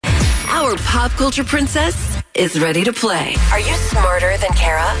Our pop culture princess is ready to play. Are you smarter than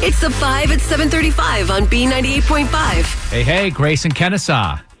Kara? It's the 5 at 7:35 on B98.5. Hey, Grace and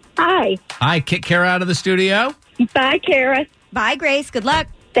Kennesaw. Hi. Hi, kick Kara out of the studio. Bye, Kara. Bye, Grace. Good luck.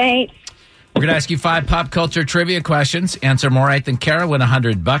 Thanks. We're going to ask you 5 pop culture trivia questions. Answer more right than Kara, win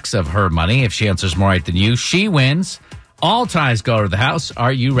 $100 of her money. If she answers more right than you, she wins. All ties go to the house.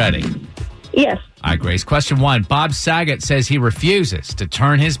 Are you ready? Yes. All right, Grace. Question 1. Bob Saget says he refuses to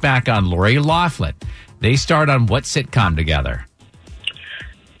turn his back on Lori Loughlin. They starred on what sitcom together?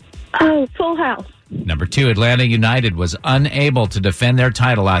 Oh, Full House. Number 2. Atlanta United was unable to defend their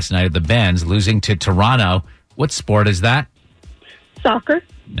title last night at the Benz, losing to Toronto. What sport is that? Soccer.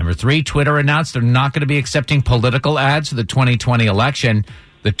 Number 3. Twitter announced they're not going to be accepting political ads for the 2020 election.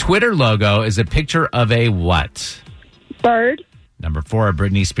 The Twitter logo is a picture of a what? Bird. Number 4, a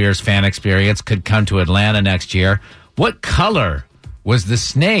Britney Spears fan experience could come to Atlanta next year. What color was the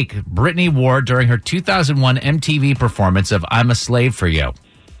snake Britney wore during her 2001 MTV performance of I'm a Slave for You?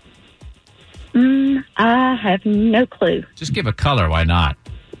 I have no clue. Just give a color, why not?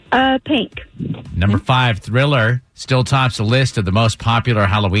 Pink. Number 5, Thriller still tops the list of the most popular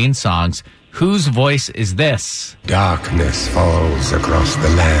Halloween songs. Whose voice is this? Darkness falls across the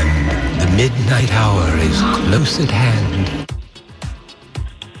land. The midnight hour is close at hand.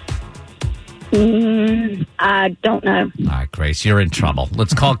 I don't know. All right, Grace, you're in trouble.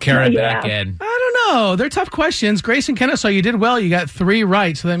 Let's call Karen back in. I don't know. They're tough questions. Grace and Kennesaw, you did well. You got 3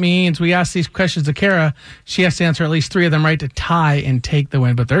 right. So that means we asked these questions to Kara. She has to answer at least 3 of them right to tie and take the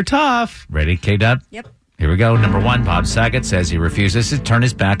win. But they're tough. Ready, K-Dub? Yep. Here we go. Number 1, Bob Saget says he refuses to turn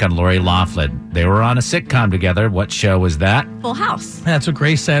his back on Lori Loughlin. They were on a sitcom together. What show was that? Full House. That's what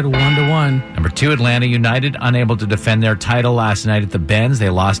Grace said, 1-1. Number 2, Atlanta United unable to defend their title last night at the Benz. They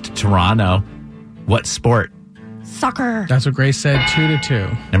lost to Toronto. What sport? Soccer. That's what Grace said,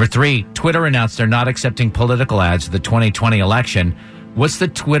 2-2. Number 3, Twitter announced they're not accepting political ads for the 2020 election. What's the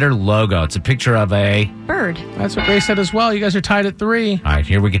Twitter logo? It's a picture of a Bird. That's what Grace said as well. You guys are tied at 3. All right,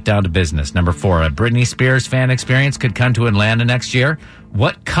 here we get down to business. Number 4, a Britney Spears fan experience could come to Atlanta next year.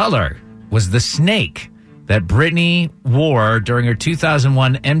 What color was the snake that Britney wore during her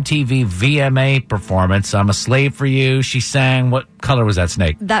 2001 MTV VMA performance? I'm a Slave for You, she sang. What color was that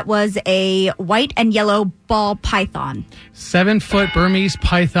snake? That was a white and yellow ball python. 7-foot Burmese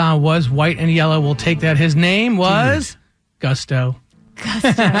python was white and yellow. We'll take that. His name was Gusto.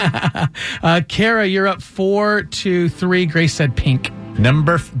 Kara, you're up 4-3. Grace said pink.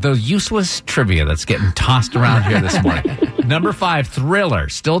 The useless trivia that's getting tossed around here this morning. Number 5, Thriller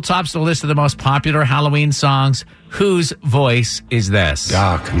still tops the list of the most popular Halloween songs. Whose voice is this?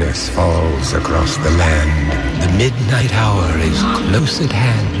 Darkness falls across the land. The midnight hour is close at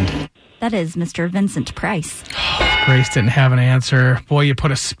hand. That is Mr. Vincent Price. Grace didn't have an answer. Boy, you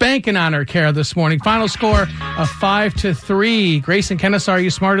put a spanking on her, Kara, this morning. Final score of 5-3. Grace and Kennesaw, are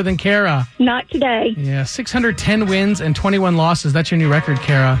you smarter than Kara? Not today. Yeah, 610 wins and 21 losses. That's your new record,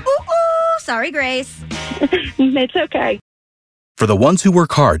 Kara. Ooh, sorry, Grace. It's okay. For the ones who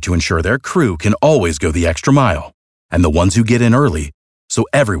work hard to ensure their crew can always go the extra mile, and the ones who get in early so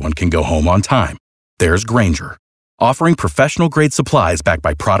everyone can go home on time, there's Grainger, offering professional-grade supplies backed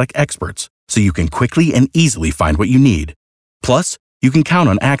by product experts so you can quickly and easily find what you need. Plus, you can count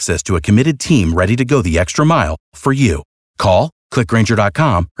on access to a committed team ready to go the extra mile for you. Call, click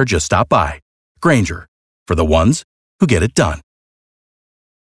Grainger.com, or just stop by. Grainger, for the ones who get it done.